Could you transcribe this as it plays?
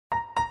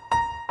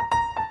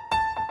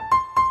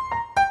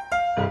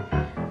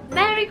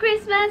Merry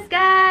Christmas,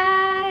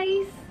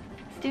 guys!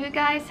 Do you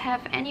guys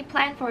have any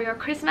plan for your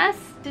Christmas?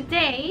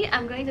 Today,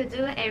 I'm going to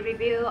do a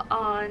review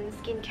on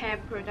skincare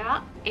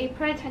product.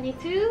 April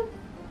 22.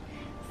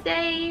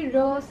 Say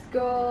Rose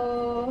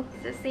Gold.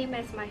 It's the same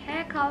as my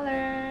hair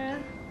color.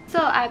 So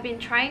I've been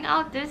trying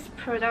out these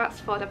products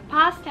for the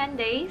past 10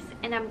 days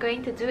and I'm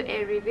going to do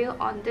a review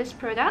on these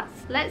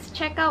products. Let's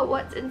check out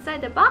what's inside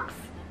the box.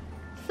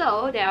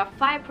 So there are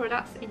 5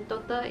 products in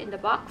total in the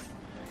box.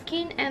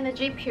 Skin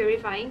Energy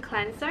Purifying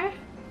Cleanser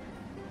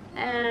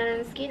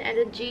and Skin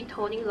Energy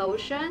Toning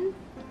Lotion,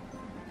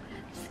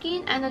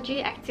 Skin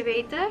Energy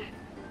Activator,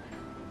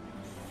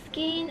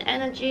 Skin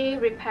Energy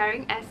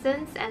Repairing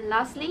Essence, and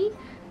lastly,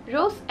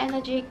 Rose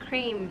Energy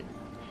Cream.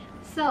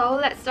 So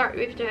let's start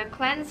with the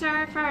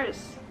cleanser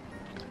first.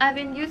 I've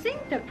been using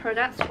the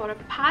products for the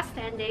past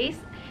 10 days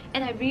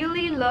and I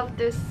really love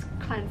this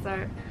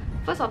cleanser.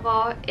 First of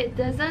all, it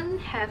doesn't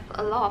have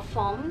a lot of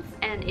foams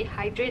and it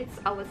hydrates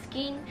our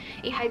skin.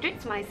 It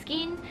hydrates my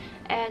skin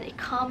and it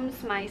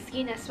calms my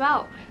skin as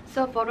well.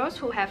 So for those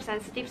who have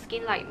sensitive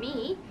skin like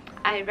me,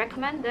 I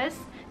recommend this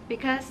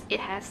because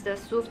it has the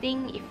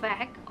soothing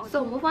effect.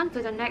 So move on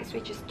to the next,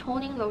 which is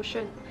toning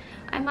lotion.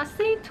 I must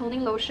say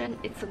toning lotion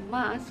is a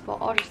must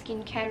for all the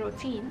skincare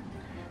routine.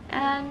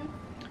 And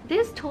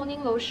this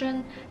toning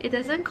lotion, it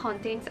doesn't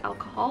contain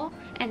alcohol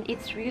and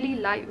it's really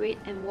lightweight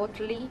and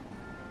watery.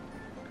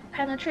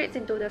 Penetrates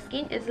into the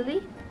skin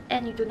easily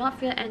and you do not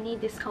feel any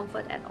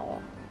discomfort at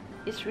all.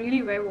 It's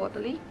really very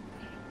watery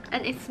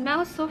and it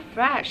smells so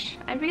fresh.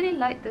 I really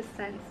like this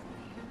scent.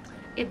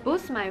 It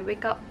boosts my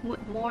wake up mood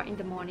more in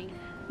the morning.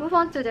 Move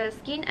on to the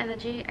Skin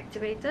Energy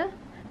Activator,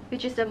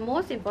 which is the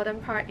most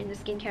important part in the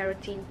skincare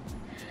routine.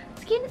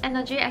 Skin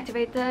Energy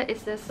Activator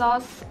is the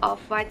source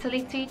of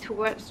vitality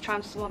towards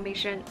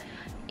transformation.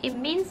 It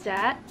means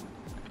that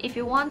if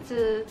you want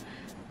to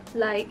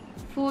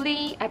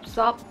fully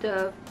absorb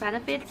the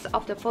benefits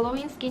of the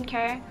following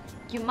skincare,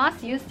 you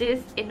must use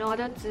this in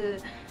order to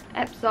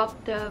absorb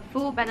the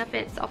full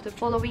benefits of the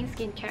following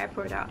skincare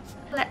products.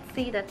 Let's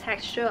see the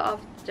texture of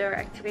the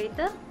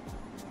activator.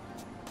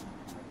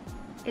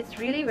 It's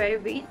really very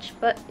rich,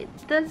 but it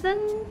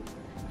doesn't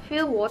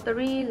feel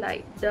watery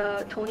like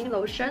the toning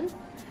lotion.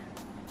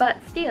 But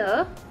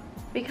still,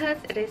 because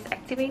it is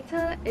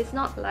activator, it's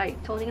not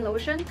like toning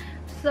lotion,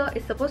 so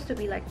it's supposed to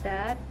be like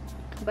that.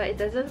 But it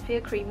doesn't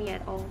feel creamy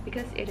at all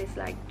because it is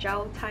like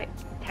gel type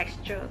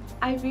texture.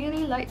 I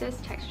really like this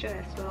texture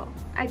as well.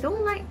 I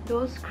don't like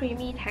those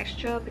creamy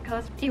texture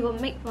because it will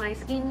make my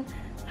skin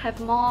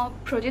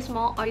produce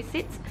more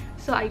oases.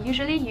 So I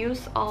usually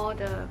use all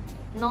the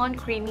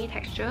non-creamy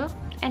texture.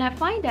 And I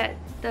find that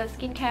the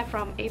skincare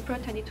from April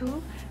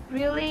 22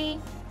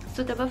 really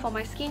suitable for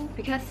my skin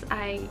because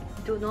I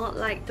do not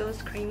like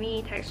those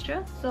creamy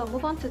texture. So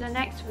move on to the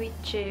next,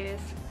 which is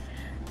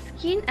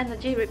Skin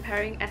Energy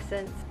Repairing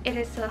Essence. It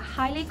is a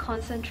highly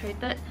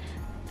concentrated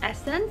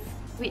essence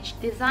which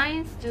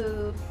designed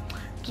to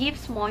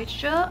give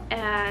moisture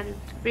and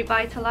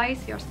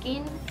revitalize your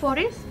skin. For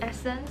this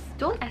essence,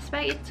 don't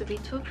expect it to be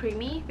too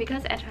creamy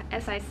because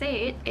as I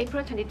said,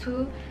 April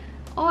 22,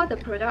 all the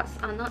products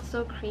are not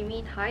so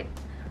creamy type.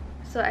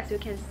 So as you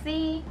can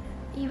see,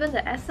 even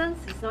the essence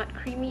is not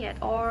creamy at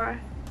all.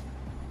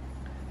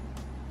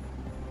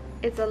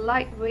 It's a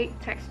lightweight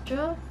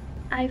texture.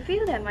 I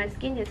feel that my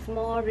skin is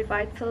more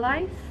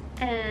revitalized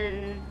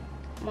and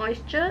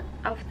moistured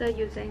after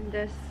using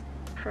this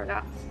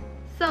product.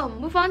 So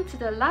move on to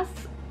the last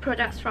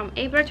products from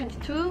April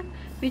 22,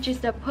 which is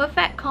the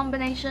perfect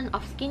combination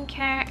of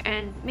skincare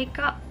and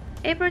makeup.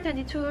 April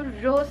 22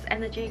 Rose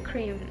Energy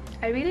Cream.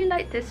 I really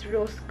like this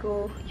rose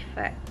gold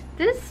effect.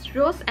 This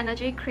Rose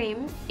Energy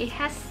Cream, it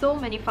has so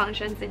many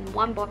functions in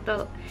one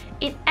bottle.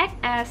 It acts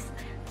as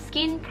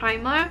skin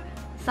primer,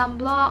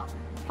 sunblock,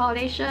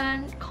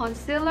 foundation,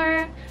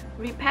 concealer,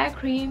 repair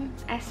cream,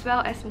 as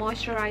well as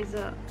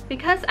moisturizer.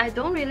 Because I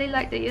don't really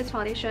like to use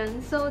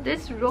foundation, so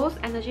this Rose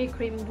Energy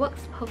Cream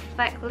works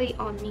perfectly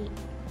on me.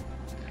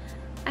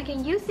 I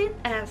can use it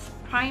as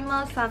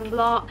primer,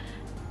 sunblock,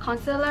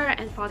 concealer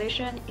and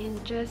foundation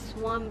in just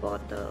one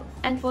bottle.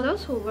 And for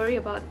those who worry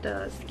about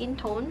the skin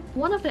tone,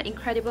 one of the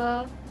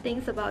incredible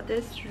things about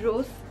this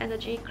Rose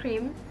Energy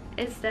Cream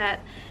is that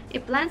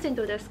it blends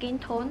into the skin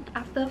tone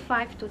after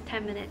 5 to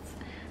 10 minutes.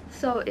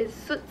 So it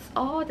suits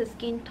all the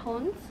skin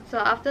tones. So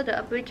after the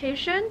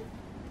application,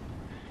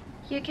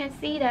 you can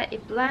see that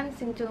it blends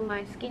into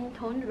my skin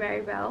tone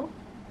very well.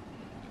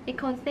 It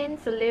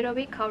contains a little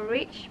bit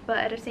coverage, but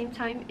at the same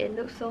time it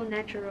looks so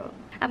natural.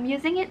 I'm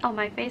using it on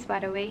my face, by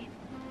the way.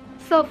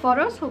 So for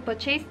those who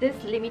purchase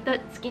this limited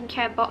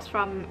skincare box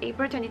from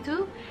April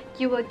 22,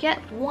 you will get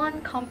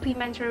one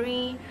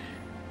complimentary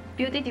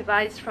beauty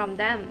device from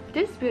them.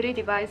 This beauty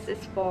device is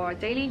for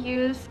daily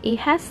use. It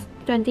has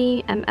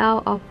 20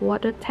 ml of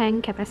water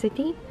tank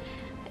capacity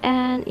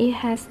and it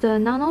has the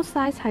nano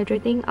size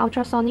hydrating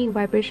ultrasonic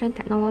vibration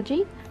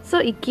technology. So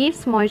it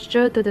gives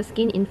moisture to the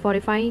skin in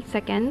 45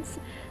 seconds.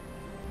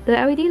 The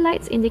LED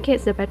lights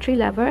indicates the battery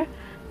level.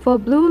 For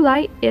blue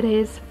light, it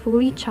is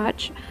fully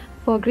charged.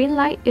 For green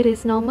light, it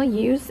is normal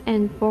use,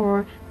 and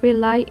for red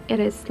light, it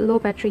is low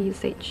battery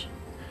usage.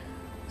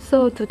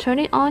 So to turn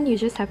it on, you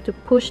just have to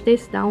push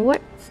this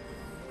downwards.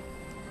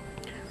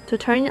 To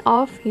turn it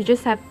off, you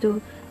just have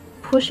to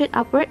push it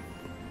upward.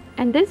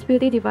 And this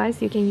beauty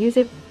device, you can use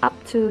it up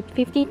to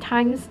 50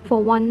 times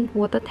for one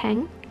water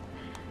tank.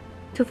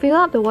 To fill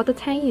up the water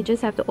tank, you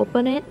just have to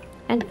open it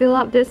and fill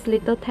up this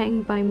little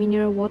tank by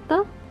mineral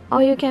water.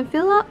 Or you can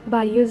fill up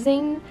by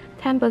using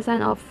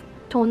 10% of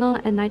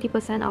toner and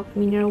 90% of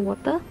mineral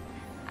water.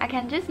 I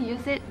can just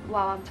use it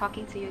while I'm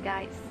talking to you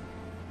guys.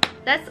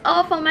 That's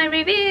all for my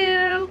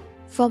review!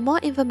 For more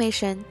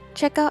information,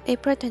 check out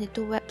April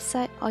 22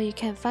 website, or you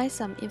can find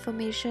some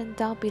information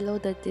down below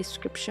the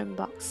description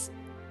box.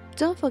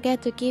 Don't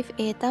forget to give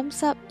a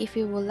thumbs up if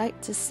you would like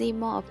to see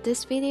more of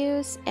these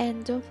videos,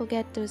 and don't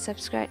forget to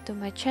subscribe to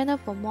my channel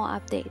for more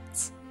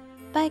updates.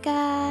 Bye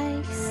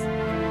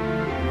guys!